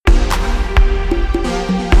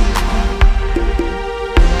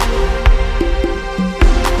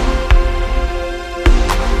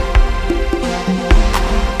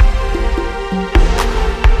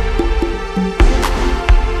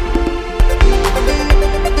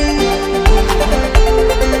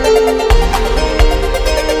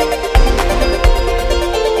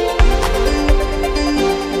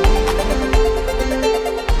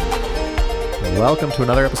welcome to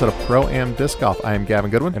another episode of Pro-Am Disc Golf. I am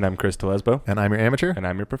Gavin Goodwin. And I'm Chris Telesbo. And I'm your amateur. And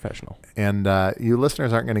I'm your professional. And you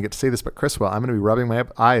listeners aren't going to get to see this, but Chris will. I'm going to be rubbing my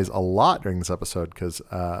eyes a lot during this episode because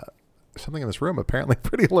something in this room apparently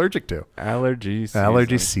pretty allergic to. Allergy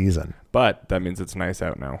season. But that means it's nice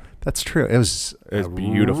out now. That's true. It was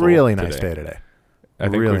beautiful. Really nice day today. I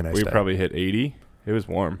think we probably hit 80. It was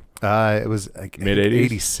warm. It was like mid-80s?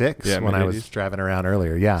 86 when mid-80s. I was driving around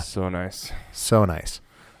earlier. Yeah. So nice. So nice.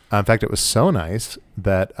 In fact, it was so nice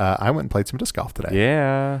that I went and played some disc golf today.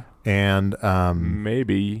 Yeah. And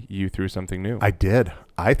maybe you threw something new. I did.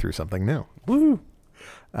 I threw something new. Woo.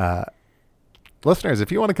 Listeners,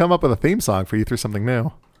 if you want to come up with a theme song for You Threw Something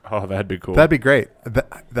New. Oh, that'd be cool. That'd be great.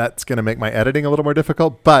 That's going to make my editing a little more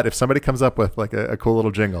difficult. But if somebody comes up with like a cool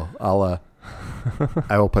little jingle, I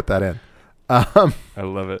will put that in. I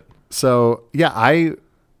love it. So yeah, I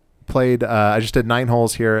played. I just did 9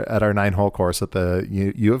 holes here at our 9-hole course at the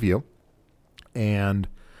U of U, and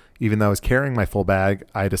even though I was carrying my full bag,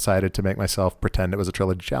 I decided to make myself pretend it was a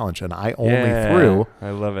Trilogy Challenge, and I only threw.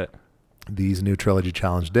 I love it. These new Trilogy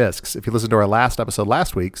Challenge discs. If you listen to our last episode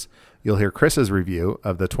last week's, you'll hear Chris's review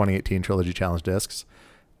of the 2018 Trilogy Challenge discs,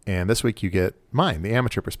 and this week you get mine, the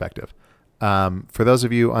amateur perspective. For those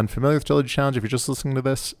of you unfamiliar with Trilogy Challenge, if you're just listening to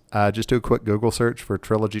this, just do a quick Google search for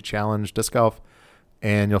Trilogy Challenge Disc Golf,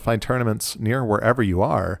 and you'll find tournaments near wherever you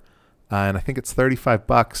are. And I think it's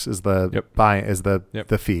 $35 is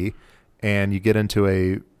the fee, and you get into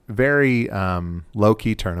a very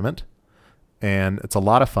low-key tournament, and it's a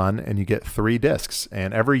lot of fun, and you get 3 discs.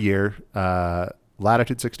 And every year,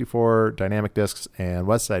 Latitude 64, Dynamic Discs, and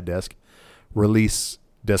Westside Disc release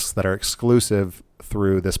discs that are exclusive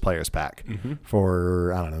through this player's pack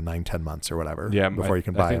for, 9-10 months or whatever before you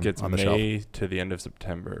can buy them on the shelf. I think it's May to the end of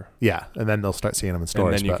September. Yeah, and then they'll start seeing them in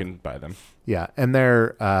stores. And then you can buy them. Yeah, and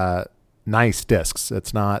they're nice discs.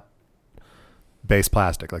 It's not base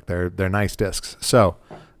plastic. Like they're nice discs. So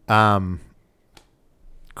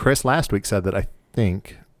Chris last week said that I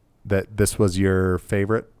think that this was your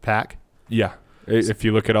favorite pack. Yeah. If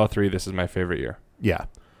you look at all 3, this is my favorite year. Yeah.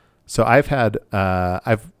 So I've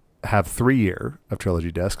have 3 year of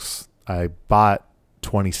Trilogy discs. I bought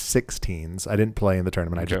 2016s. I didn't play in the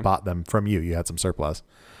tournament. I just bought them from you. You had some surplus.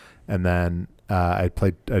 And then I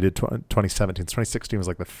did 2017. 2016 was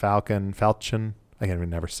like the Falcon. I can't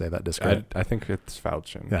even never say that disc right. I think it's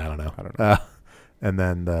Falcon. Yeah, I don't know. And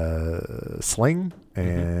then the Sling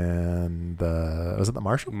and was it the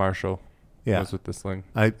Marshall? Marshall. Yeah. Was with the Sling.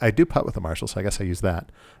 I do putt with the Marshall, so I guess I use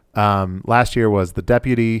that. Last year was the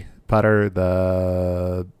Deputy putter,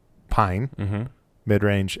 the Pine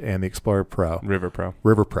mid-range, and the Explorer Pro. River Pro,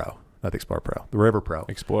 not the Explorer Pro. The River Pro.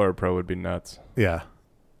 Explorer Pro would be nuts. Yeah.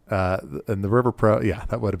 And the River Pro, yeah,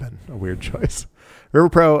 that would have been a weird choice. River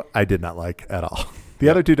Pro, I did not like at all. The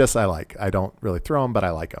other 2 discs I like. I don't really throw them, but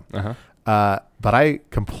I like them. But I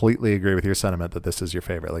completely agree with your sentiment that this is your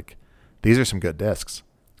favorite. Like, these are some good discs.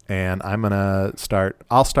 And I'm going to start.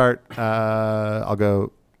 I'll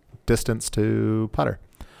go distance to putter.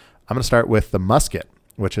 I'm going to start with the Musket,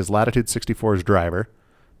 which is Latitude 64's driver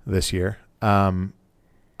this year. I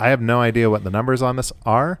have no idea what the numbers on this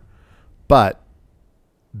are, but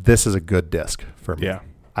this is a good disc for me. Yeah.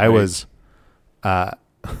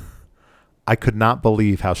 I could not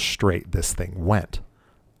believe how straight this thing went.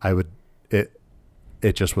 It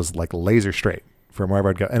just was like laser straight from wherever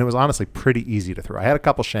I'd go. And it was honestly pretty easy to throw. I had a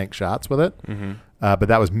couple shank shots with it, but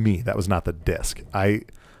that was me. That was not the disc. I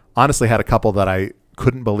honestly had a couple that I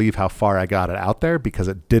couldn't believe how far I got it out there because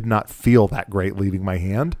it did not feel that great leaving my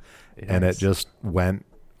hand. Yes. And it just went,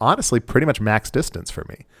 honestly, pretty much max distance for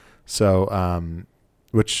me. So,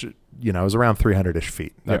 which, is around 300-ish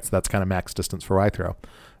feet. That's kind of max distance for where I throw.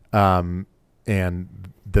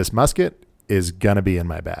 And this Musket is going to be in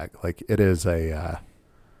my bag. Like, it is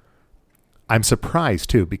I'm surprised,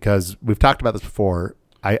 too, because we've talked about this before.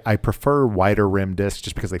 I prefer wider rim discs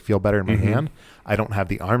just because they feel better in my hand. I don't have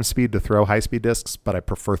the arm speed to throw high-speed discs, but I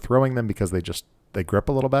prefer throwing them because they grip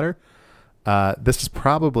a little better. This is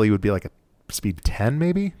probably would be like a speed 10,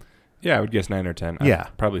 maybe? Yeah, I would guess 9 or 10. Yeah.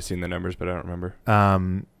 I've probably seen the numbers, but I don't remember.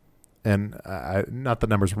 And not that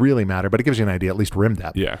numbers really matter, but it gives you an idea, at least rim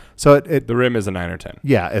depth. Yeah. So the rim is a 9 or 10.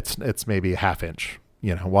 Yeah, it's maybe a half inch,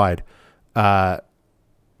 wide. But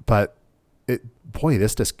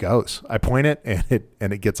this disc goes. I point it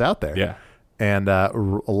and it gets out there. Yeah. And a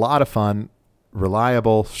lot of fun,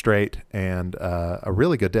 reliable, straight, and a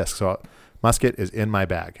really good disc. So Musket is in my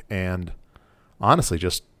bag, and honestly,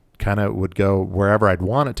 just kind of would go wherever I'd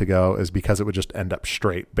want it to go, is because it would just end up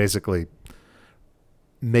straight, basically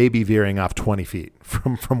maybe veering off 20 feet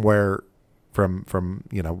from where from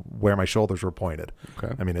where my shoulders were pointed.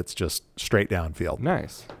 Okay. I mean, it's just straight down field.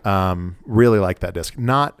 Nice. Really like that disc.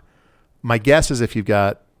 My guess is if you've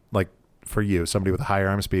got, like, for you, somebody with a higher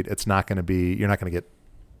arm speed, you're not going to get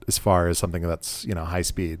as far as something that's, higher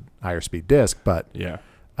speed disc, but yeah,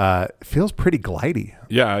 it feels pretty glidey.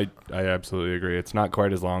 Yeah, I absolutely agree. It's not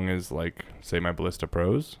quite as long as, like, say, my Ballista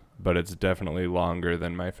Pros, but it's definitely longer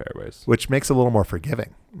than my fairways, which makes it a little more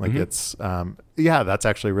forgiving. Like it's, that's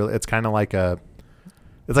actually really, it's kind of like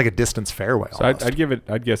it's like a distance fairway. So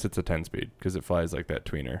I'd guess it's a 10 speed because it flies like that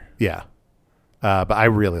tweener. Yeah. But I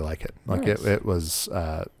really like it. Like nice. it was,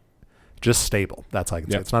 just stable. That's all I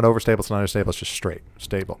can say. It's not overstable. It's not understable. It's just straight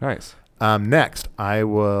stable. Nice. Next I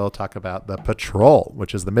will talk about the Patrol,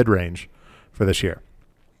 which is the mid-range for this year.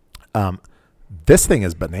 This thing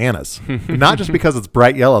is bananas, not just because it's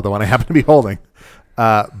bright yellow, the one I happen to be holding,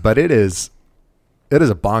 but it is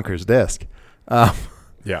a bonkers disc.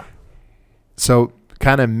 Yeah. So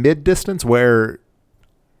kind of mid distance where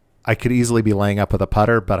I could easily be laying up with a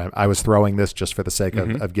putter, but I was throwing this just for the sake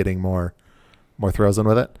of getting more throws in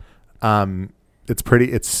with it.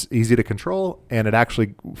 It's easy to control, and it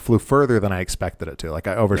actually flew further than I expected it to. Like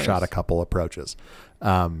I overshot a couple approaches,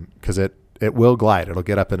 cause it will glide. It'll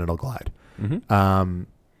get up and it'll glide. Mm-hmm.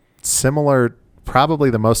 Similar, probably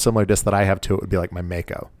the most similar disc that I have to it would be like my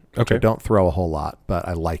Mako. Okay. I don't throw a whole lot, but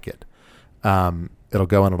I like it. It'll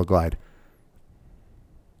go and it'll glide.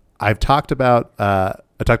 I talked about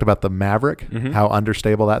the Maverick, how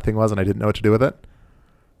understable that thing was, and I didn't know what to do with it.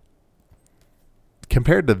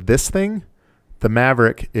 Compared to this thing, the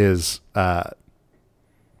Maverick is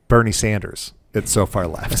Bernie Sanders. It's so far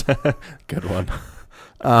left. Good one.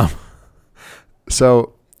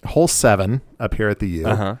 So hole 7 up here at the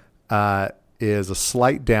U is a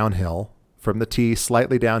slight downhill from the tee,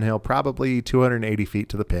 slightly downhill, probably 280 feet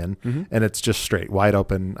to the pin, and it's just straight, wide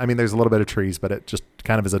open. I mean, there's a little bit of trees, but it just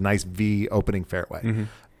kind of is a nice V opening fairway.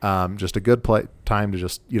 Just a good time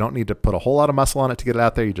to you don't need to put a whole lot of muscle on it to get it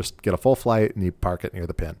out there. You just get a full flight and you park it near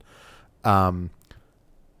the pin.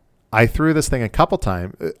 I threw this thing a couple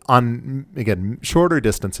times on, again, shorter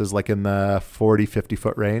distances, like in the 40, 50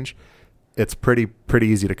 foot range. It's pretty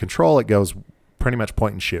easy to control. It goes pretty much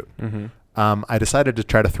point and shoot. I decided to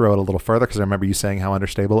try to throw it a little further because I remember you saying how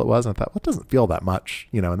understable it was. And I thought, well, it doesn't feel that much,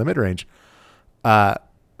 in the mid range.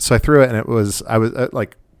 So I threw it and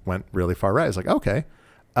went really far right. I was like, okay.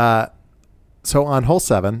 So on hole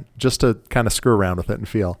 7, just to kind of screw around with it and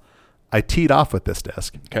feel, I teed off with this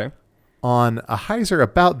disc. Okay. On a hyzer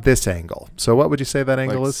about this angle. So what would you say that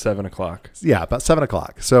angle is? 7 o'clock. Yeah, about 7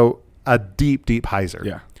 o'clock. So a deep hyzer.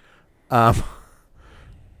 Yeah.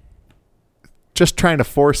 Just trying to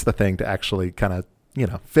force the thing to actually kind of,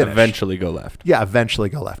 finish. Eventually go left. Yeah, eventually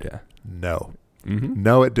go left. Yeah. No.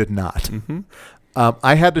 No, it did not.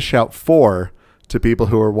 I had to shout 4 to people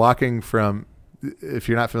who were walking from, if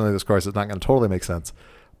you're not familiar with this course, it's not going to totally make sense.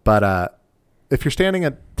 But if you're standing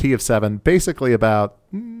at tee of 7, basically about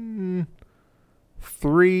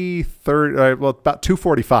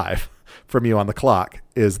 2:45 from you on the clock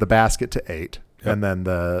is the basket to 8. Yep. And then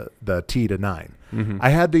the tee to 9. I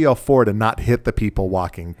had to yell 4 to not hit the people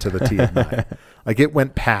walking to the tee of 9. Like it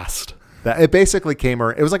went past that. It basically came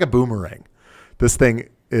around. It was like a boomerang. This thing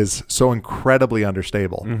is so incredibly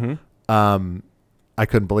understable. I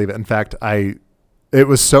couldn't believe it. In fact, it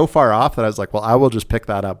was so far off that I was like, well, I will just pick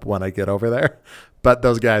that up when I get over there. But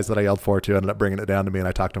those guys that I yelled 4 to ended up bringing it down to me, and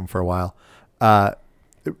I talked to them for a while.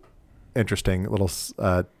 Interesting little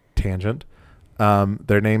tangent.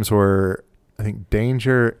 Their names were, I think,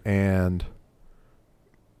 Danger and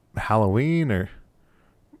Halloween or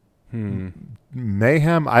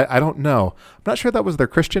Mayhem. I don't know. I'm not sure that was their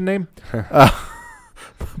Christian name.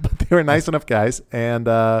 But they were nice enough guys. And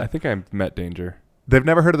I think I met Danger. They've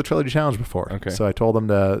never heard of the Trilogy Challenge before. Okay. So I told them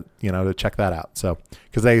to check that out. So,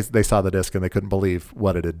 because they saw the disc and they couldn't believe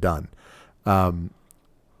what it had done.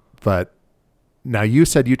 But now you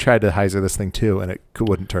said you tried to hyzer this thing too, and it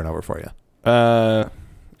wouldn't turn over for you.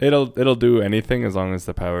 It'll do anything as long as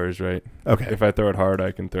the power is right. Okay. If I throw it hard,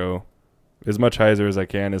 I can throw as much hyzer as I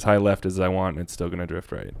can, as high left as I want, and it's still going to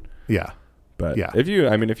drift right. Yeah. But yeah. if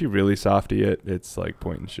you really softy it, it's like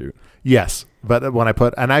point and shoot. Yes. But when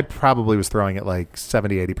I probably was throwing it like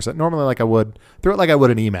 70, 80%. Normally like I would throw it like I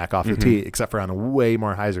would an EMAC off the tee, except for on a way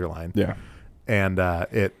more hyzer line. Yeah. And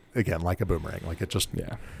it, again, like a boomerang. Like it just,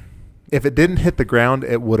 yeah. If it didn't hit the ground,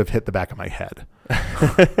 it would have hit the back of my head.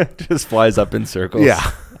 Just flies up in circles.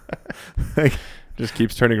 Yeah. Just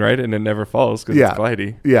keeps turning right and it never falls because it's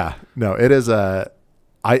glidey. Yeah. No, it is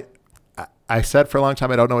I said for a long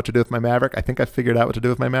time I don't know what to do with my Maverick. I think I figured out what to do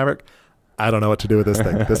with my Maverick. I don't know what to do with this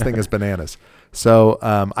thing. This thing is bananas. So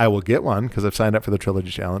I will get one because I've signed up for the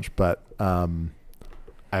Trilogy Challenge, but I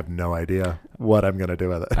have no idea what I'm going to do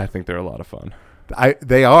with it. I think they're a lot of fun.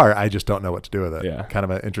 They are. I just don't know what to do with it. Yeah. Kind of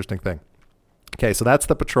an interesting thing. Okay, so that's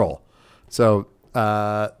the Patrol. So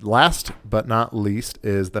last but not least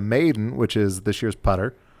is the Maiden, which is this year's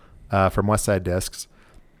putter from Westside Discs.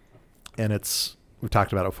 And we've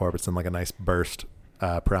talked about it before, but it's in like a nice burst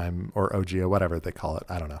prime or OGO, whatever they call it.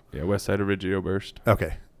 I don't know. Yeah, Westside Origio Burst.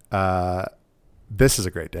 Okay. This is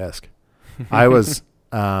a great disc. I was,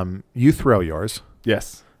 you throw yours.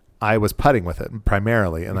 Yes. I was putting with it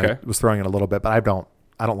primarily, and Okay. I was throwing it a little bit, but I don't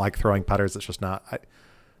like throwing putters. It's just not,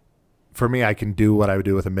 for me, I can do what I would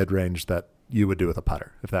do with a mid-range that you would do with a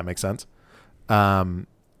putter, if that makes sense.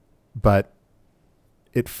 But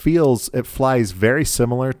it flies very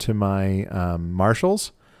similar to my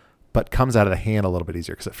Marshalls, but comes out of the hand a little bit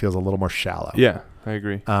easier because it feels a little more shallow. Yeah, I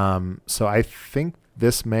agree. So I think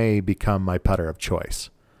this may become my putter of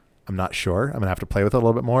choice. I'm not sure. I'm going to have to play with it a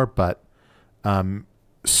little bit more, but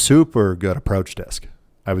super good approach disc.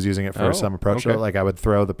 I was using it for some approach. Okay. Like I would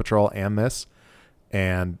throw the Patrol and this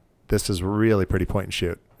is really pretty point and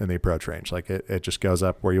shoot in the approach range. Like it just goes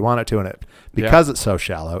up where you want it to, and because it's so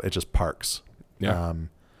shallow, it just parks. Yeah.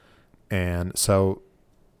 And so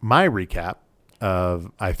my recap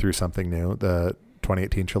of I threw something new, the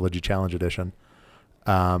 2018 Trilogy Challenge Edition,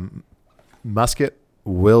 Musket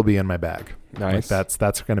will be in my bag. Nice. Like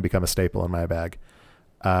that's going to become a staple in my bag.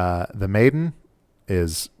 The Maiden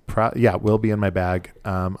is will be in my bag.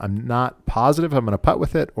 I'm not positive I'm going to putt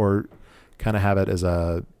with it or kind of have it as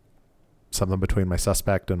something between my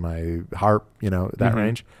Suspect and my Harp, that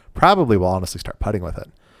range. Probably will honestly start putting with it.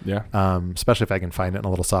 Yeah. Especially if I can find it in a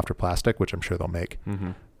little softer plastic, which I'm sure they'll make.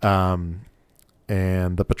 Mm-hmm.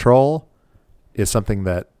 And the Patrol is something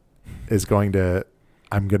that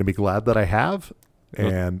I'm going to be glad that I have.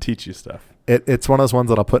 It'll teach you stuff. It's one of those ones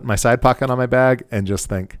that I'll put in my side pocket on my bag and just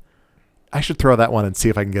think, I should throw that one and see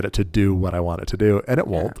if I can get it to do what I want it to do. And it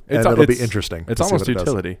won't. Yeah. And it'll be interesting. It's almost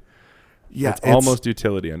utility. Yeah. It's almost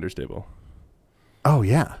utility understable. Oh,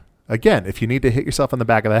 yeah. Again, if you need to hit yourself in the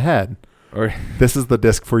back of the head, Or this is the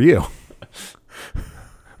disc for you.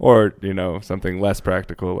 Or, something less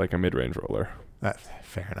practical like a mid-range roller.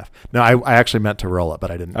 Fair enough. No, I actually meant to roll it, but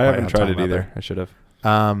I didn't. I haven't tried it either. I should have.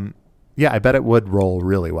 Yeah, I bet it would roll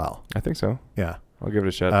really well. I think so. Yeah. I'll give it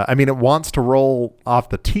a shot. I mean, it wants to roll off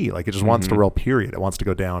the tee. Like, it just wants to roll, period. It wants to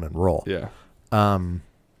go down and roll. Yeah.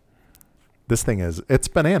 This thing it's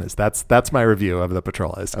bananas. That's my review of the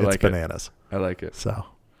Patrol. It's bananas. I like it. So,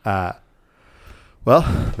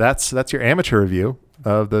 well, that's your amateur review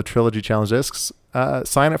of the Trilogy Challenge discs.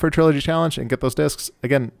 Sign up for a Trilogy Challenge and get those discs.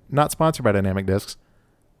 Again, not sponsored by Dynamic Discs,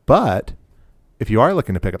 but if you are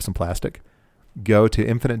looking to pick up some plastic, go to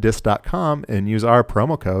infinitedisc.com and use our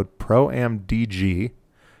promo code PROAMDG,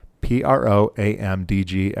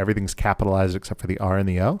 PROAMDG. Everything's capitalized except for the R and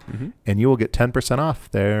the O, and you will get 10% off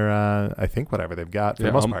their, I think, whatever they've got for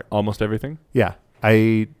the most part. Almost everything? Yeah.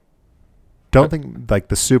 I don't think like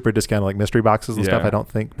the super discounted like mystery boxes and stuff, I don't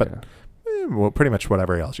think, but well, pretty much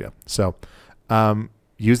whatever else you have. So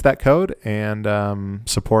use that code and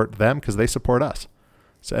support them because they support us.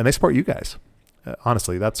 So, and they support you guys.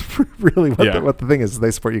 Honestly, that's really what the thing is.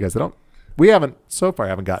 They support you guys. We haven't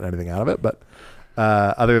gotten anything out of it, but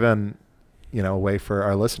other than, a way for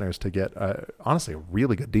our listeners to get, honestly, a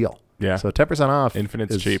really good deal. Yeah. So 10% off.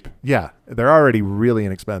 Infinite's cheap. Yeah. They're already really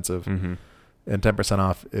inexpensive. Mm-hmm. And 10%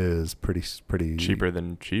 off is pretty cheaper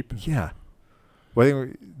than cheap. Yeah. Well,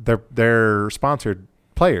 their sponsored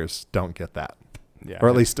players don't get that. Yeah. Or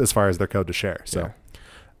at least as far as their code to share. So,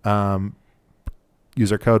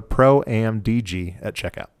 use our code PROAMDG at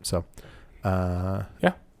checkout. So,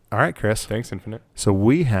 yeah. All right, Chris. Thanks, Infinite. So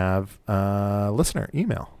we have listener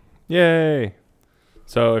email. Yay.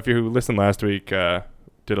 So if you listened last week, did a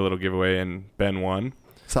little giveaway and Ben won.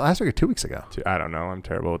 So last week or 2 weeks ago? I don't know. I'm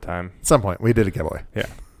terrible with time. At some point, we did a giveaway. Yeah.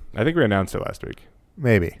 I think we announced it last week.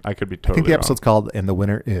 Maybe. I could be totally I think the wrong. episode's called And the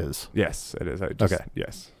Winner Is. Yes, it is. Okay.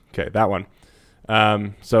 Yes. Okay, that one.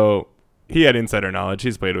 So he had insider knowledge.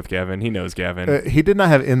 He's played with Gavin. He knows Gavin. He did not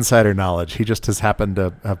have insider knowledge. He just has happened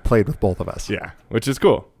to have played with both of us. Yeah, which is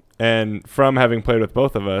cool. And from having played with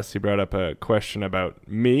both of us, he brought up a question about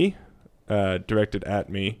me, directed at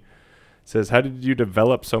me. Says, how did you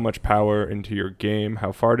develop so much power into your game?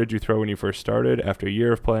 How far did you throw when you first started, after a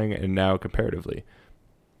year of playing, and now comparatively?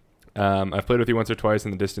 I've played with you once or twice,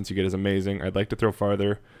 and the distance you get is amazing. I'd like to throw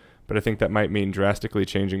farther, but I think that might mean drastically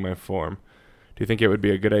changing my form. Do you think it would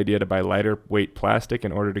be a good idea to buy lighter weight plastic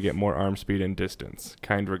in order to get more arm speed and distance?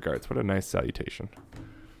 Kind regards. What a nice salutation.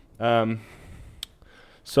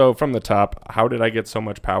 So from the top, how did I get so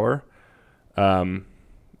much power?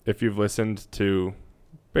 If you've listened to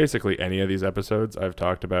basically any of these episodes, I've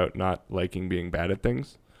talked about not liking being bad at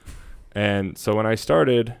things. And so when I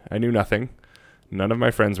started, I knew nothing. None of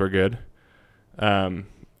my friends were good.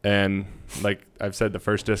 And like I've said, the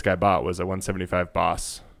first disc I bought was a 175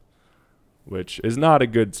 Boss, which is not a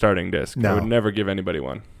good starting disc. No. I would never give anybody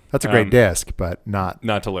one. That's a great disc, but not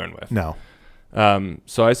to learn with. No.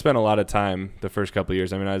 So I spent a lot of time the first couple of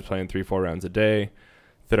years. I mean, I was playing 3-4 rounds a day,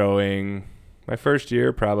 throwing my first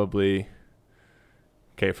year probably.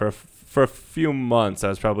 Okay, for a few months, I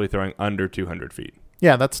was probably throwing under 200 feet.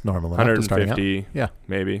 Yeah, that's normal. 150, yeah,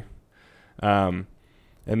 maybe. And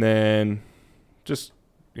then just,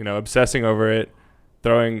 obsessing over it,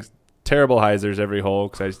 throwing terrible hyzers every hole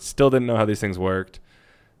because I still didn't know how these things worked.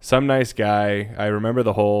 Some nice guy. I remember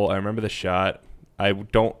the hole. I remember the shot. I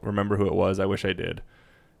don't remember who it was. I wish I did.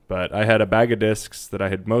 But I had a bag of discs that I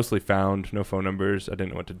had mostly found, no phone numbers. I didn't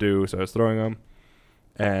know what to do, so I was throwing them.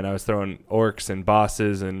 And I was throwing orcs and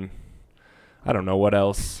bosses and I don't know what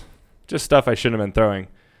else. Just stuff I shouldn't have been throwing.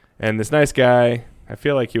 And this nice guy, I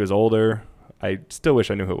feel like he was older. I still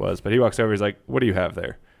wish I knew who it was. But he walks over. He's like, what do you have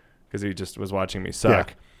there? Because he just was watching me suck.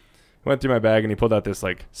 Yeah. He went through my bag and he pulled out this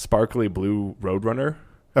like sparkly blue Roadrunner.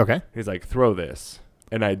 Okay. He's like, throw this.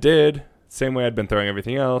 And I did. Same way I'd been throwing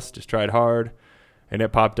everything else. Just tried hard. And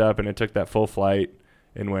it popped up and it took that full flight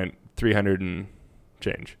and went 300 and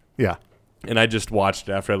change. Yeah. And I just watched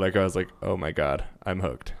it after I was like, oh my God, I'm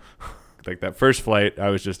hooked. Like that first flight, I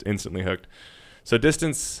was just instantly hooked. So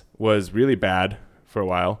distance was really bad for a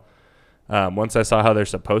while. Once I saw how they're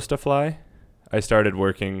supposed to fly, I started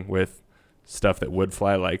working with stuff that would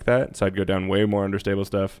fly like that. So I'd go down way more understable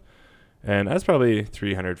stuff. And that's probably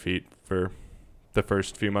 300 feet for the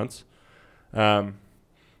first few months.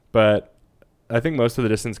 But I think most of the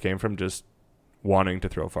distance came from just wanting to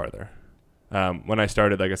throw farther. When I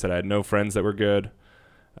started, like I said, I had no friends that were good.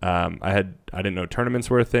 I didn't know tournaments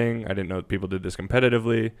were a thing. I didn't know people did this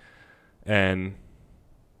competitively. And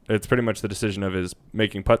it's pretty much the decision of is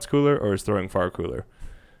making putts cooler or is throwing far cooler.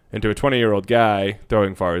 And to a 20-year-old guy,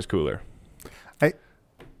 throwing far is cooler.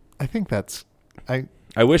 I think that's... I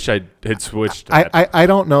wish I had switched. I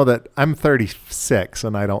don't know that... I'm 36,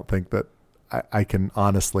 and I don't think that I can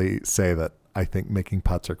honestly say that I think making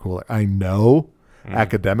putts are cooler. I know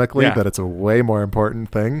academically that it's a way more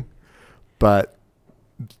important thing, but,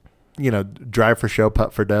 drive for show,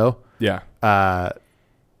 putt for dough. Yeah.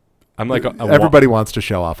 I'm like everybody wants to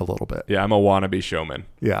show off a little bit. Yeah, I'm a wannabe showman.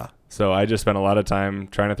 Yeah. So I just spent a lot of time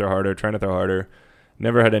trying to throw harder.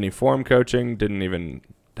 Never had any form coaching. Didn't even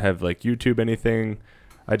have like YouTube anything.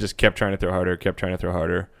 I just kept trying to throw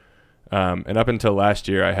harder. And up until last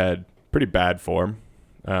year, I had pretty bad form.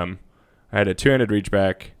 I had a two-handed reach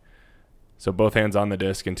back, so both hands on the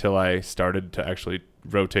disc until I started to actually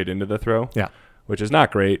rotate into the throw. Yeah. Which is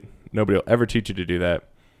not great. Nobody will ever teach you to do that.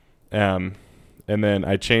 And then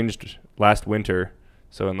I changed last winter,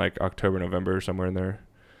 so in like October, November, somewhere in there,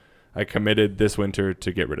 I committed this winter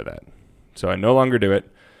to get rid of that. So I no longer do it,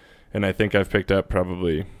 and I think I've picked up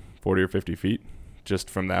probably 40 or 50 feet just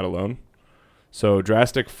from that alone. So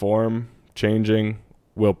drastic form changing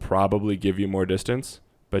will probably give you more distance,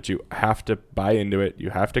 but you have to buy into it,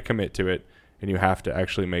 you have to commit to it, and you have to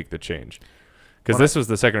actually make the change. Because this was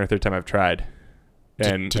the second or third time I've tried.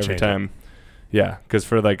 And every time, because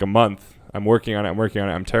for like a month, I'm working on it.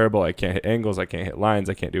 I'm terrible. I can't hit angles. I can't hit lines.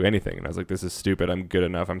 I can't do anything. And I was like, this is stupid. I'm good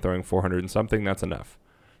enough. I'm throwing 400 and something. That's enough.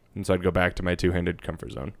 And so I'd go back to my two-handed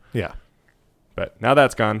comfort zone. Yeah. But now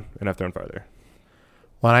that's gone, and I've thrown farther.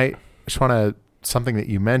 Well, I just want to, something that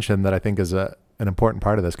you mentioned that I think is an important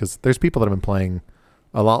part of this, because there's people that have been playing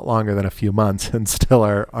a lot longer than a few months and still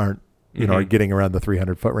aren't, are getting around the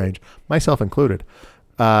 300-foot range, myself included.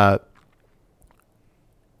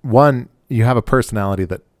 One, you have a personality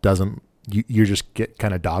that doesn't, you just get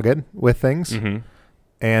kind of dogged with things. Mm-hmm.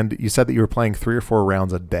 And you said that you were playing 3 or 4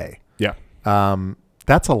 rounds a day. Yeah.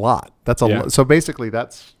 That's a lot. That's a lot. So basically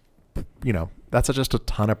that's just a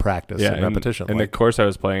ton of practice and repetition. And the course I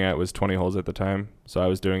was playing at was 20 holes at the time. So I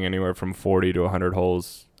was doing anywhere from 40 to 100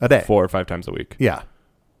 holes a day, 4 or 5 times a week. Yeah.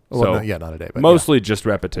 Well, not a day, but mostly just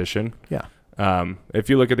repetition. Yeah. If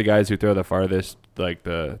you look at the guys who throw the farthest, like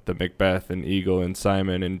the Macbeth and Eagle and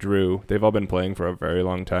Simon and Drew, they've all been playing for a very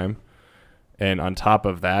long time. And on top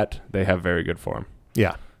of that, they have very good form.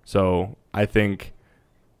 Yeah. So I think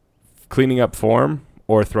cleaning up form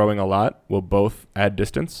or throwing a lot will both add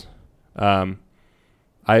distance. I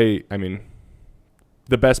mean,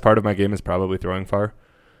 the best part of my game is probably throwing far.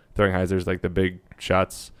 Throwing hyzers, like the big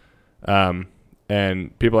shots.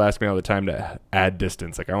 And people ask me all the time to add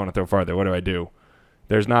distance. Like, I want to throw farther. What do I do?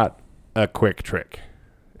 there's not a quick trick.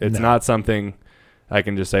 It's No. not something I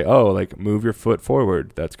can just say, oh, like move your foot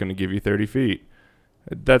forward. That's going to give you 30 feet.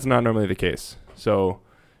 That's not normally the case. So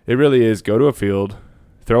it really is go to a field,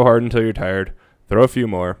 throw hard until you're tired, throw a few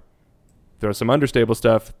more, throw some understable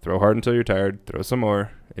stuff, throw hard until you're tired, throw some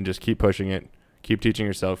more, and just keep pushing it. Keep teaching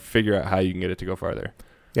yourself, figure out how you can get it to go farther.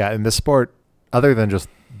 Yeah, in this sport, other than just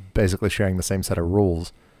basically sharing the same set of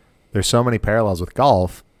rules, there's so many parallels with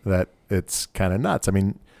golf that it's kind of nuts. I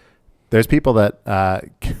mean, there's people that I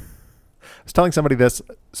was telling somebody this.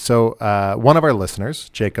 So one of our listeners,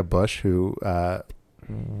 Jacob Bush, who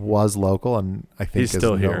was local and I think He's is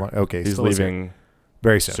still here. Okay, He's still leaving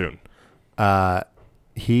very soon.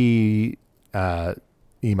 He emailed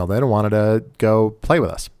in and wanted to go play with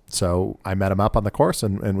us. So I met him up on the course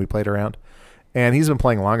and we played around. And he's been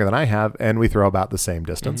playing longer than I have, and we throw about the same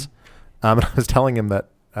distance. Mm-hmm. And I was telling him that,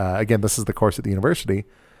 again, this is the course at the university.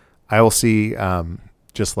 I will see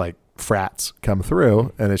just like frats come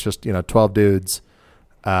through, and it's just, 12 dudes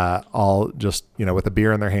all just, with a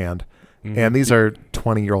beer in their hand. Mm-hmm. And these are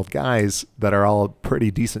 20-year-old guys that are all pretty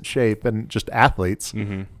decent shape and just athletes.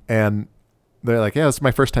 Mm-hmm. And they're like, yeah, it's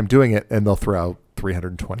my first time doing it. And they'll throw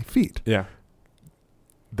 320 feet. Yeah.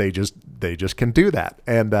 They just can do that.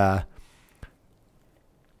 And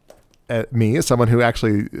me, as someone who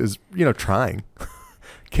actually is, trying,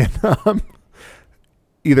 can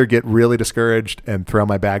either get really discouraged and throw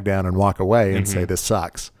my bag down and walk away and say, this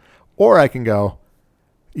sucks. Or I can go,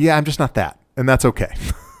 yeah, I'm just not that. And that's okay.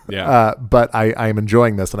 Yeah. But I am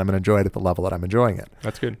enjoying this, and I'm going to enjoy it at the level that I'm enjoying it.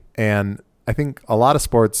 That's good. And I think a lot of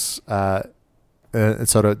sports, and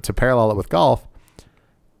so to parallel it with golf,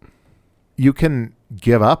 you can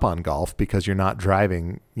give up on golf because you're not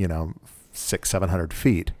driving, 600-700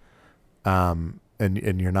 feet. And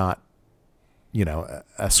you're not,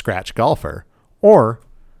 a scratch golfer, or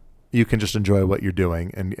you can just enjoy what you're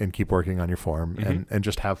doing and keep working on your form and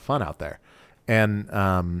just have fun out there. And,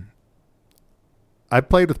 I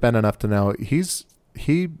played with Ben enough to know he's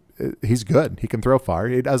good. He can throw far.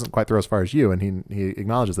 He doesn't quite throw as far as you, and he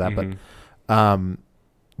acknowledges that. But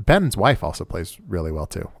Ben's wife also plays really well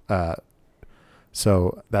too.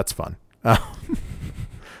 So that's fun.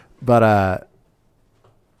 But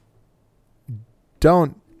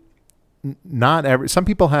some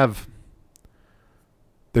people have.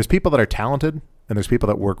 There's people that are talented, and there's people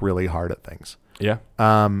that work really hard at things. Yeah.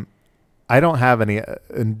 I don't have any,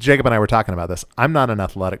 and Jacob and I were talking about this. I'm not an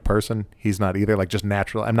athletic person. He's not either, like just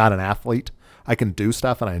natural. I'm not an athlete. I can do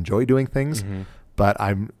stuff and I enjoy doing things, but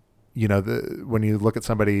I'm, when you look at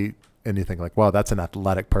somebody and you think like, wow, that's an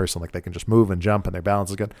athletic person. Like they can just move and jump and their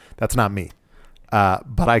balance is good. That's not me.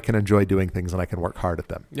 But I can enjoy doing things and I can work hard at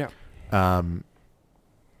them. Yeah.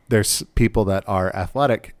 There's people that are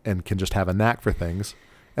athletic and can just have a knack for things.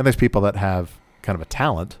 And there's people that have kind of a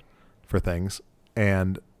talent for things.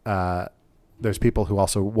 And, there's people who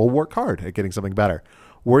also will work hard at getting something better.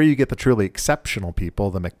 Where you get the truly exceptional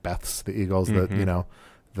people, the Macbeths, the Eagles, the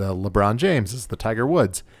LeBron Jameses, the Tiger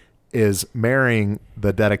Woods, is marrying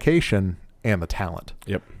the dedication and the talent.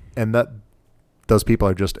 Yep. And those people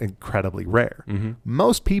are just incredibly rare.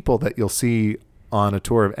 Most people that you'll see on a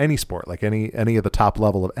tour of any sport, like any of the top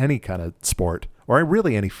level of any kind of sport, or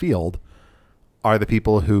really any field, are the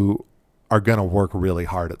people who are going to work really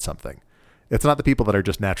hard at something. It's not the people that are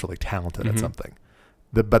just naturally talented at something.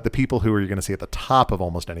 But the people who are you're going to see at the top of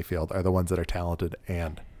almost any field are the ones that are talented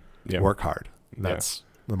and work hard. That's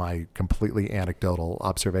my completely anecdotal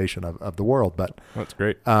observation of the world. But that's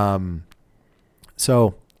great.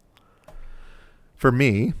 So for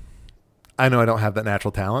me, I know I don't have that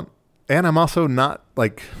natural talent. And I'm also not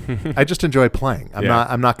like, I just enjoy playing.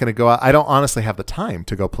 I'm not going to go out. I don't honestly have the time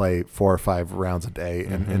to go play 4 or 5 rounds a day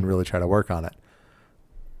and really try to work on it.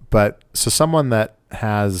 But so someone that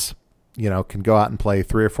has, can go out and play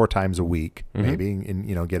 3 or 4 times a week, maybe,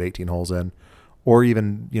 and, get 18 holes in, or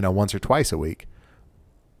even, once or twice a week.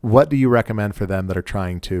 What do you recommend for them that are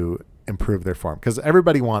trying to improve their form? Because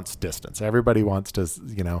everybody wants distance. Everybody wants to,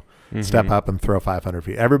 step up and throw 500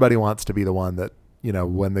 feet. Everybody wants to be the one that,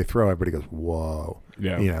 when they throw, everybody goes, whoa.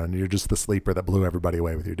 Yeah. And you're just the sleeper that blew everybody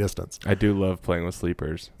away with your distance. I do love playing with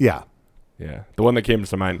sleepers. Yeah. Yeah. The one that came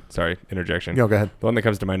to mind, sorry, interjection. No, go ahead. The one that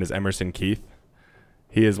comes to mind is Emerson Keith.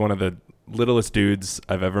 He is one of the littlest dudes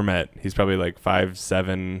I've ever met. He's probably like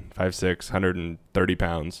 5'7", 5'6", 130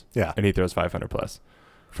 pounds. Yeah. And he throws 500 plus.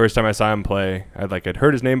 First time I saw him play, I'd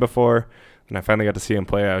heard his name before, and I finally got to see him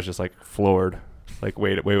play. I was just like floored. Like,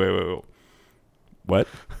 wait. What?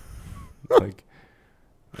 Like,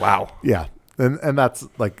 wow. Yeah. And that's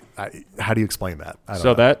like, how do you explain that? I don't So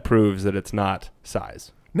know. that proves that it's not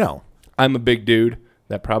size. No. I'm a big dude.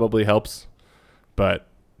 That probably helps. but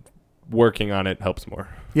working on it helps more.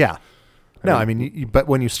 Yeah. No, I mean, but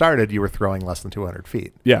when you started, you were throwing less than 200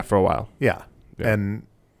 feet. Yeah, for a while. Yeah. Yeah. And,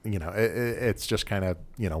 it's just kind of,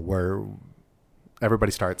 where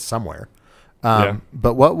everybody starts somewhere.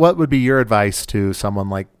 But what would be your advice to someone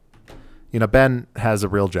like, Ben has a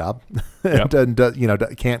real job and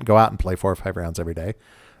can't go out and play 4 or 5 rounds every day.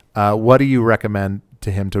 What do you recommend to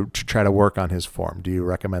him to try to work on his form? Do you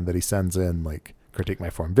recommend that he sends in like critique my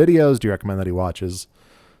form videos? Do you recommend that he watches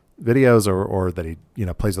videos or that he,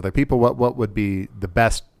 plays with other people? What would be the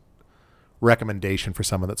best recommendation for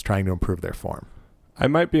someone that's trying to improve their form? I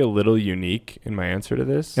might be a little unique in my answer to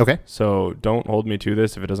this. Okay. So don't hold me to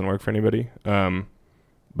this if it doesn't work for anybody.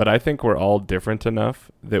 But I think we're all different enough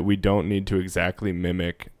that we don't need to exactly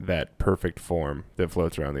mimic that perfect form that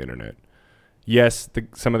floats around the internet. Yes,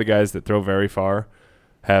 some of the guys that throw very far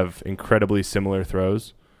have incredibly similar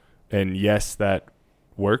throws. And yes, that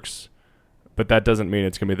works. But that doesn't mean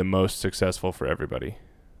it's going to be the most successful for everybody.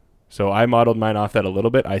 So I modeled mine off that a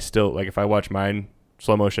little bit. I still, if I watch mine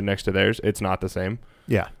slow motion next to theirs, it's not the same.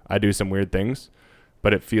 Yeah. I do some weird things,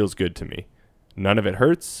 but it feels good to me. None of it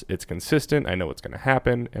hurts. It's consistent. I know what's going to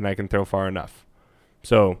happen, and I can throw far enough.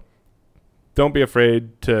 So don't be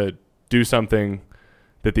afraid to do something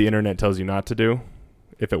that the internet tells you not to do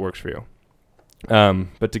if it works for you.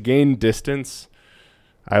 But to gain distance,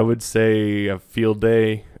 I would say a field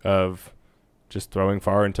day of just throwing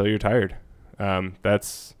far until you're tired.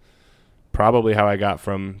 That's probably how I got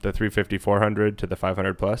from the 350, 400 to the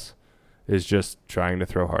 500 plus, is just trying to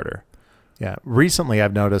throw harder. Yeah. Recently,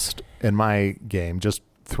 I've noticed in my game, just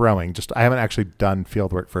throwing, I haven't actually done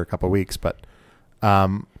field work for a couple of weeks, but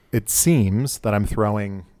it seems that I'm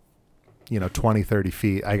throwing, 20, 30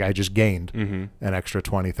 feet. I just gained an extra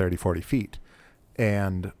 20, 30, 40 feet.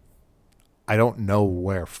 And I don't know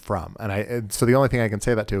where from. And so the only thing I can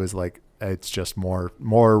say that to is it's just more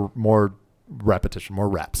repetition, more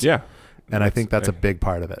reps. Yeah. And I think that's a big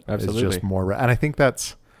part of it. Absolutely. It's just more. And I think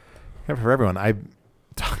that's for everyone. I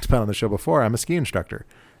talked about on the show before, I'm a ski instructor,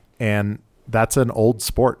 and that's an old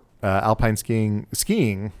sport. Alpine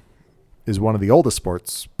skiing is one of the oldest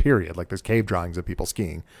sports, period. Like there's cave drawings of people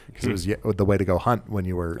skiing because it was the way to go hunt when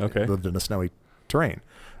you lived in a snowy terrain.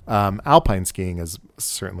 Alpine skiing is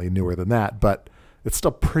certainly newer than that, but it's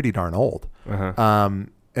still pretty darn old.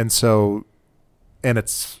 And so, and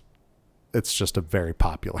it's just a very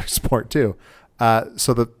popular sport too.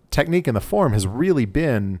 So the technique and the form has really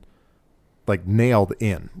been nailed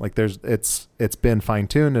in. It's been fine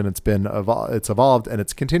tuned and it's evolved and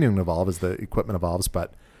it's continuing to evolve as the equipment evolves.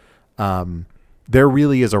 But there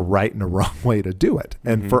really is a right and a wrong way to do it,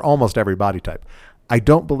 and for almost every body type. I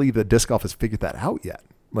don't believe that disc golf has figured that out yet.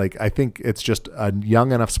 I think it's just a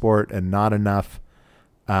young enough sport and not enough,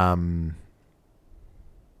 I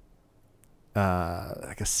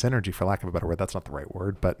guess synergy, for lack of a better word. That's not the right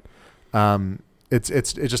word, but it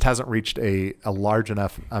just hasn't reached a large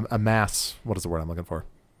enough a mass. What is the word I'm looking for?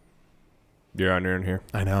 You're on your own here.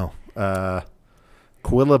 I know.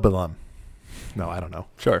 Equilibrium. No, I don't know.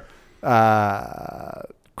 Sure.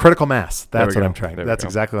 Critical mass. That's what I'm trying. That's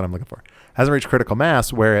exactly what I'm looking for. Hasn't reached critical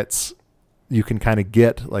mass where you can kind of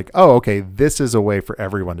get okay, this is a way for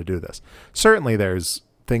everyone to do this. Certainly there's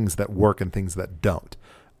things that work and things that don't.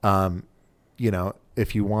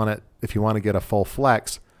 If you want to get a full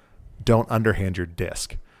flex, don't underhand your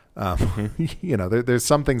disc. There's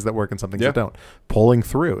some things that work and some things that don't. Pulling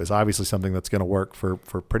through is obviously something that's going to work for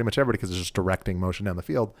pretty much everybody because it's just directing motion down the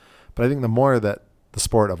field. But I think the more that the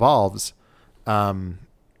sport evolves, and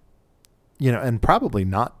probably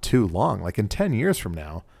not too long, in 10 years from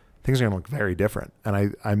now, things are going to look very different.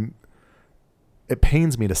 And it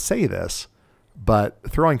pains me to say this, but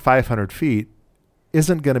throwing 500 feet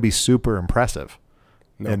isn't going to be super impressive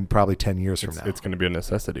in probably 10 years from now. It's going to be a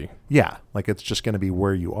necessity. Yeah. It's just going to be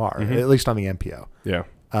where you are, at least on the MPO. Yeah.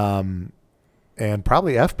 And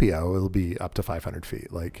probably FPO, it'll be up to 500 feet.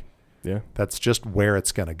 Yeah. That's just where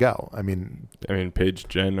it's going to go. I mean, Paige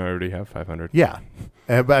Jen already have 500. Yeah.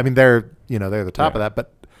 But they're the top of that,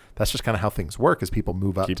 but that's just kind of how things work as people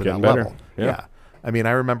move up to that level. Yeah. I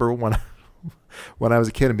remember when I was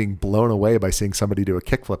a kid and being blown away by seeing somebody do a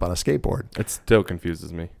kickflip on a skateboard. It still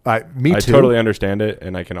confuses me. Me too. I totally understand it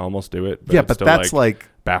and I can almost do it. But but that's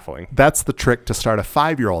baffling. That's the trick to start a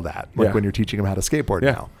 5-year-old at, when you're teaching them how to skateboard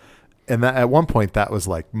now. And that, at one point that was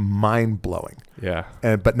mind blowing. Yeah.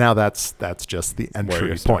 But now that's just the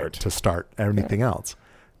entry point to start anything else.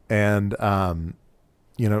 And,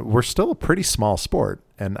 we're still a pretty small sport.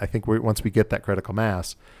 And I think once we get that critical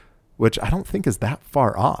mass, which I don't think is that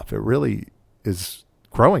far off, it really is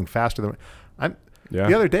growing faster than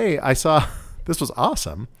the other day I saw, this was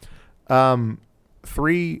awesome.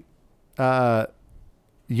 three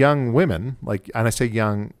young women, and I say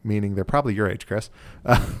young meaning they're probably your age, Chris,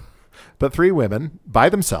 but three women by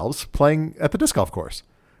themselves playing at the disc golf course.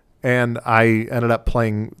 And I ended up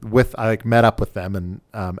playing I met up with them and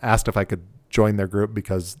asked if I could join their group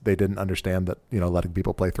because they didn't understand that, letting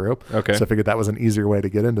people play through. Okay. So I figured that was an easier way to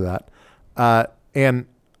get into that. And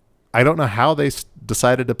I don't know how they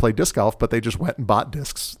decided to play disc golf, but they just went and bought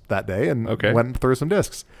discs that day and went and threw some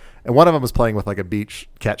discs. And one of them was playing with like a beach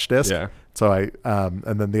catch disc. Yeah. So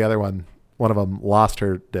and then the other one of them lost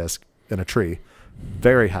her disc in a tree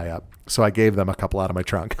very high up. So I gave them a couple out of my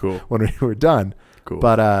trunk. Cool. When we were done. Cool.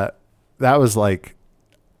 But that was like,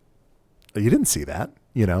 you didn't see that,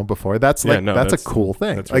 before. That's that's a cool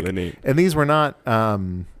thing. That's really neat. And these were not,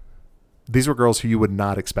 these were girls who you would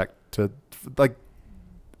not expect to,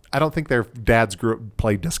 I don't think their dads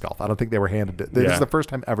played disc golf. I don't think they were handed it. This is the first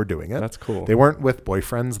time ever doing it. That's cool. They weren't with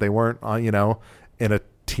boyfriends. They weren't, in a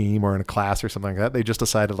team or in a class or something like that. They just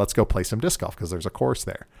decided, let's go play some disc golf because there's a course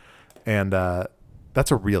there. And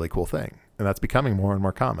that's a really cool thing. And that's becoming more and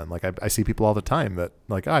more common. Like I see people all the time that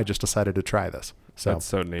I just decided to try this. So that's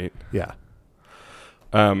so neat. Yeah.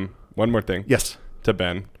 One more thing. Yes. To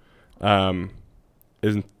Ben.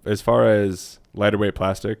 As far as lighter weight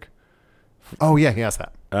plastic. Oh yeah, he asked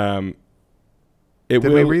that. Did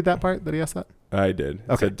we read that part that he asked that? I did.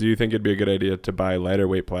 Okay. So do you think it'd be a good idea to buy lighter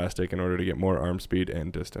weight plastic in order to get more arm speed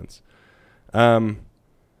and distance? A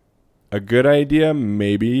good idea,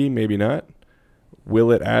 maybe, maybe not.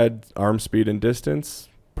 Will it add arm speed and distance?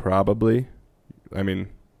 Probably. I mean,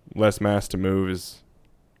 less mass to move is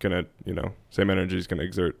going to, same energy is going to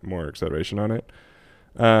exert more acceleration on it.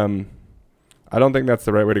 I don't think that's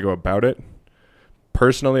the right way to go about it.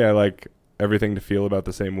 Personally, I like everything to feel about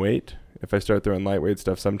the same weight. If I start throwing lightweight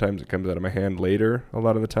stuff, sometimes it comes out of my hand later a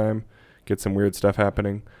lot of the time. Get some weird stuff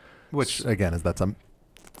happening. Which, again, that's a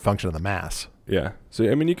function of the mass. Yeah. So,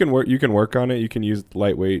 I mean, you can work on it. You can use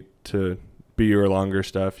lightweight to be your longer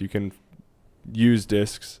stuff. You can use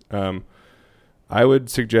discs. I would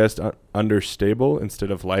suggest understable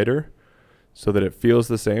instead of lighter so that it feels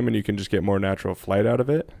the same and you can just get more natural flight out of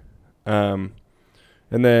it. And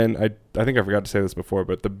then I think I forgot to say this before,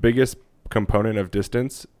 but the biggest component of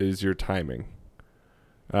distance is your timing.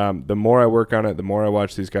 The more I work on it, the more I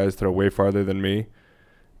watch these guys throw way farther than me,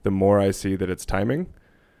 the more I see that it's timing.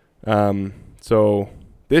 So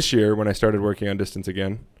this year when I started working on distance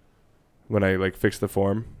again, when I fixed the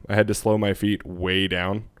form, I had to slow my feet way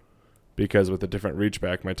down because with a different reach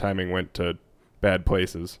back, my timing went to bad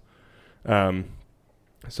places.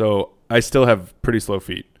 So I still have pretty slow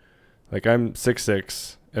feet. I'm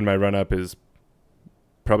 6'6", and my run up is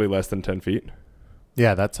probably less than 10 feet.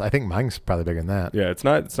 Yeah, I think mine's probably bigger than that. Yeah, it's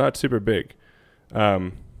not super big.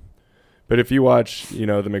 But if you watch,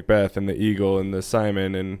 the Macbeth and the Eagle and the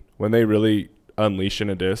Simon, and when they really unleash in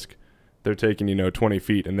a disc, they're taking, 20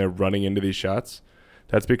 feet and they're running into these shots.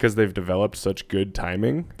 That's because they've developed such good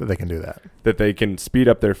timing that they can do that. That they can speed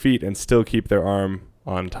up their feet and still keep their arm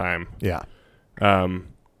on time. Yeah.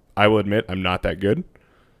 I will admit I'm not that good.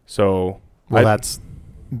 So that's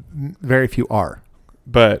very few are.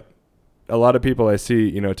 But a lot of people I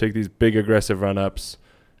see, take these big aggressive run-ups,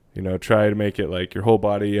 try to make it your whole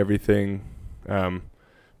body, everything.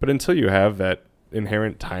 But until you have that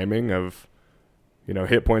inherent timing of,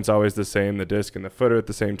 hit point's always the same, the disc and the footer at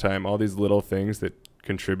the same time, all these little things that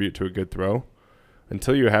contribute to a good throw.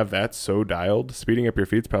 Until you have that so dialed, speeding up your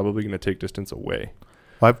feet's probably going to take distance away.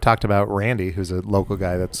 Well, I've talked about Randy, who's a local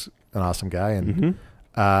guy that's an awesome guy, and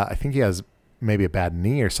I think he has maybe a bad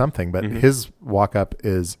knee or something, but his walk up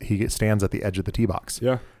is he stands at the edge of the tee box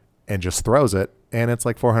and just throws it, and it's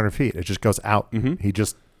 400 feet. It just goes out.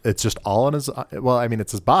 It's just all on his,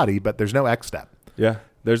 it's his body, but there's no X step. Yeah.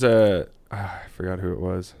 There's I forgot who it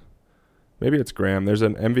was. Maybe it's Graham. There's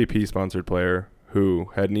an MVP sponsored player who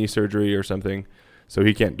had knee surgery or something, so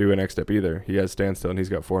he can't do an X step either. He has standstill and he's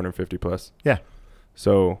got 450 plus. Yeah.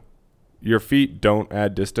 So your feet don't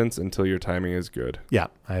add distance until your timing is good. Yeah.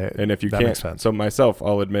 And if you that can't, makes sense. So myself,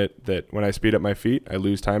 I'll admit that when I speed up my feet, I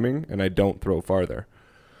lose timing and I don't throw farther.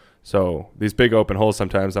 So these big open holes,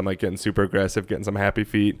 sometimes I'm getting super aggressive, getting some happy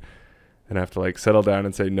feet, and I have to settle down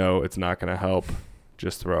and say, no, it's not going to help.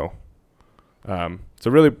 Just throw. So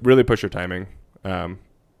really, really push your timing, and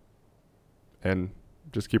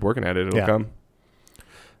just keep working at it. It'll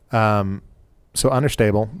come. So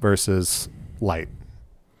understable versus light.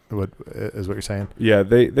 What is what you're saying? Yeah,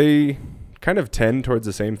 they kind of tend towards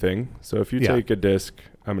the same thing. So if you take a disc,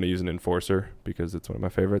 I'm going to use an Enforcer because it's one of my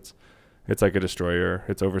favorites. It's like a destroyer.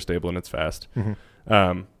 It's overstable and it's fast. If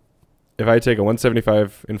I take a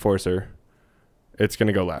 175 Enforcer, it's going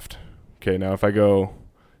to go left Okay, now if I go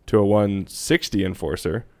to a 160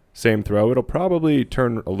 enforcer, same throw, it'll probably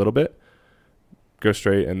turn a little bit, go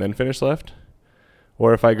straight, and then finish left.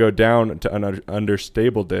 Or if I go down to an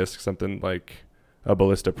understable disc, something like a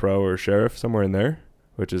Ballista Pro or Sheriff, somewhere in there,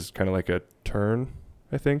 which is kind of like a turn,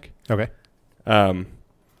 I think. Okay.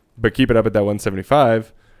 But keep it up at that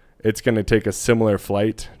 175, it's going to take a similar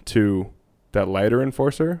flight to that lighter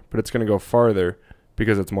enforcer, but it's going to go farther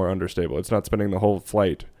because it's more understable. It's not spending the whole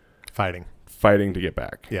flight Fighting to get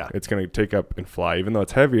back. Yeah. It's going to take up and fly. Even though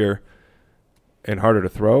it's heavier and harder to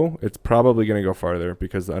throw, it's probably going to go farther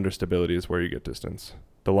because the understability is where you get distance.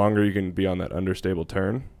 The longer you can be on that understable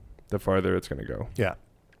turn, the farther it's going to go. Yeah.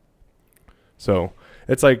 So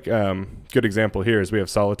it's like, good example here is we have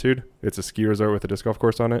Solitude. It's a ski resort with a disc golf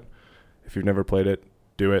course on it. If you've never played it,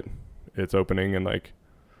 do it. It's opening in like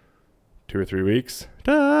 2 or 3 weeks.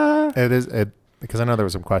 It is because I know there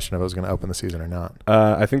was some question if it was going to open the season or not.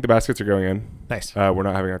 I think the baskets are going in. Nice. We're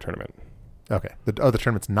not having our tournament. Okay. The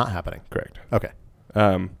tournament's not happening. Correct. Okay.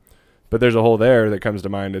 But there's a hole there that comes to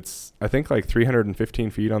mind. It's, I think, like 315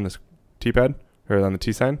 feet on this tee pad or on the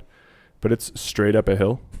tee sign, but it's straight up a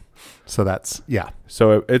hill. So that's, yeah.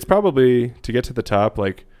 So it's probably, to get to the top,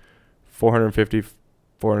 like 450,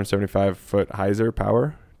 475 foot hyzer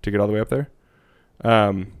power to get all the way up there.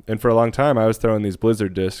 And for a long time, I was throwing these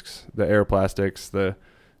Blizzard discs, the air plastics, the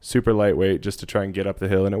super lightweight, just to try and get up the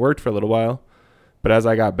hill. And it worked for a little while. But as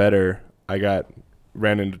I got better,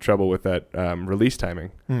 ran into trouble with that release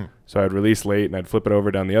timing. So I'd release late and I'd flip it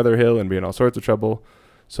over down the other hill and be in all sorts of trouble.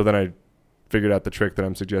 So then I figured out the trick that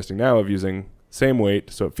I'm suggesting now of using same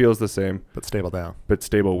weight, so it feels the same, But stable down. but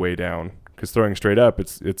stable way down. Because throwing straight up,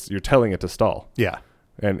 it's you're telling it to stall. Yeah.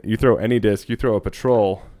 And you throw any disc, you throw a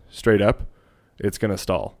Patrol straight up, it's gonna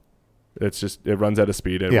stall. It's just, it runs out of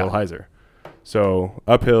speed and Yeah. will hyzer. So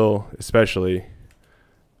uphill, especially,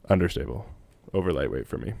 understable over lightweight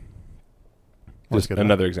for me. That's Just good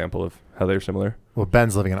another example of how they're similar. Well,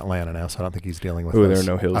 Ben's living in Atlanta now, so I don't think he's dealing with Ooh, there those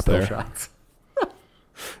are no hills uphill there. shots.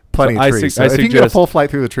 Plenty So of I trees. I So if you can get a suggest- full flight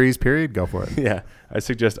through the trees, period, go for it. Yeah, I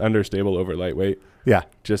suggest understable over lightweight Yeah.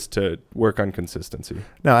 just to work on consistency.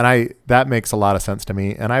 No, and that makes a lot of sense to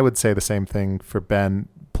me. And I would say the same thing for Ben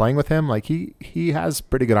playing with him. Like he has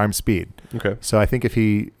pretty good arm speed. Okay. So I think if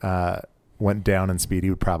he went down in speed, he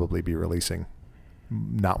would probably be releasing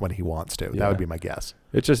not when he wants to. Yeah. That would be my guess.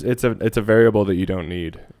 It's just it's a variable that you don't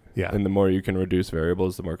need. Yeah. And the more you can reduce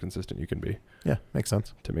variables, the more consistent you can be, Yeah, makes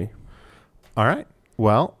sense. to me. All right.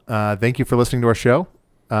 Well, thank you for listening to our show.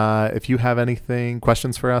 If you have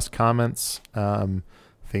questions for us, comments,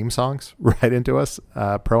 theme songs, write into us,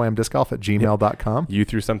 proamdiscgolf@gmail.com. You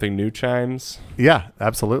threw something new, Chimes. Yeah,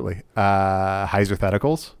 absolutely.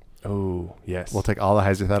 Hypotheticals. Oh, yes. We'll take all the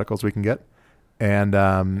hypotheticals we can get.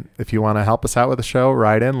 And if you want to help us out with the show,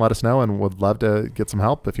 write in, let us know, and would love to get some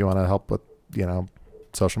help. If you want to help with,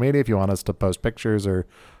 social media, if you want us to post pictures or,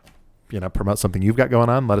 promote something you've got going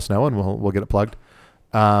on, let us know, and we'll get it plugged.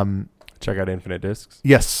 Check out Infinite Discs.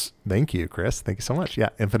 Yes. Thank you, Chris. Thank you so much. Yeah.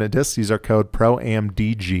 Infinite Discs. Use our code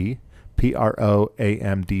PROAMDG,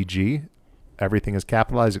 PROAMDG. Everything is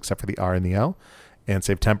capitalized except for the R and the O, and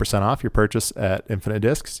save 10% off your purchase at Infinite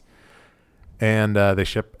Discs. And they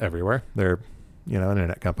ship everywhere. They're, an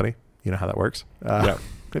internet company. You know how that works. Yeah.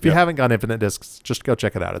 If you haven't gone Infinite Discs, just go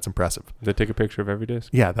check it out. It's impressive. They take a picture of every disc.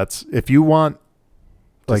 Yeah. That's, if you want,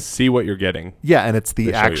 To see what you're getting. yeah, and it's the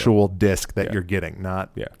They show actual disc that Yeah. you're getting,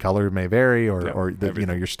 not Yeah. color may vary or No, or the,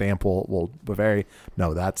 everything. your stamp will vary.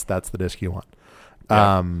 No, that's the disc you want.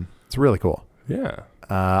 Yeah. It's really cool. Yeah.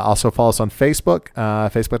 Also follow us on Facebook,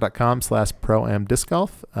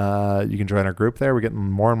 facebook.com/proamdiscgolf. You can join our group there. We're getting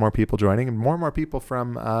more and more people joining, and more people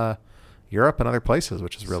from Europe and other places,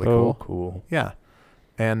 which is really So cool. cool. Yeah.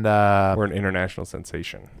 And We're an international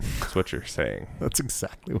sensation. That's what you're saying. that's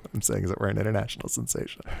exactly what I'm saying, is that we're an international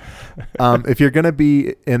sensation. If you're going to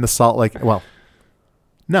be in the Salt Lake, well,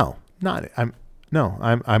 I'm not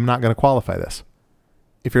going to qualify this.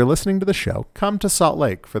 If you're listening to the show, come to Salt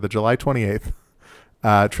Lake for the July 28th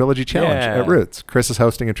Trilogy Challenge Yeah. at Roots. Chris is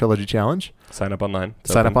hosting a Trilogy Challenge. Sign up online.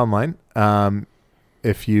 It's Sign up open. online.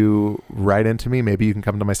 If you write into me, maybe you can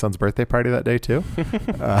come to my son's birthday party that day too,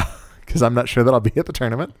 because I'm not sure that I'll be at the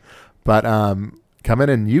tournament. But come in,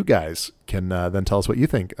 and you guys can then tell us what you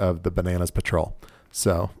think of the Bananas Patrol.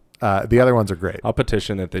 So the other ones are great. I'll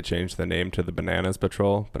petition that they change the name to the Bananas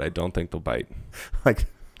Patrol, but I don't think they'll bite. Like,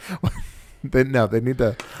 they need to,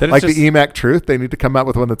 Then it's like just- the EMAC Truth, they need to come out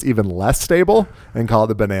with one that's even less stable and call it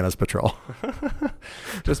the Bananas Patrol.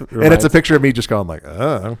 Just And it's a picture of me just going like,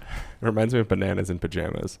 oh, reminds me of Bananas in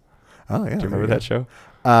Pajamas. oh yeah. Do you remember that show?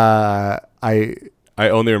 I I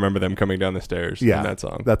only remember them coming down the stairs in that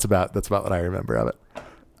song. That's about what I remember of it.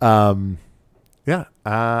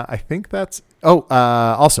 I think that's.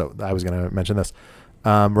 Also, I was going to mention this.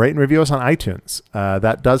 Rate and review us on iTunes.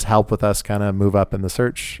 That does help with us kind of move up in the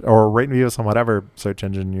search, or rate and review us on whatever search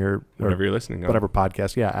engine whatever you're listening on. Whatever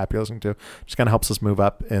podcast, app you're listening to. Just kind of helps us move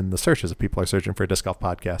up in the searches if people are searching for a disc golf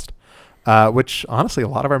podcast. Which honestly, a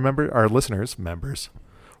lot of our listeners, members,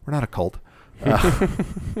 we're not a cult,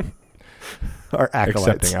 are acolytes.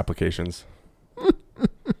 Accepting applications.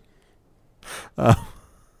 Rate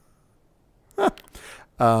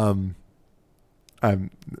and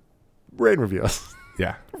review us.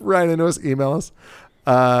 Yeah. Write into us, email us.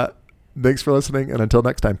 Thanks for listening, and until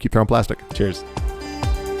next time, keep throwing plastic. Cheers.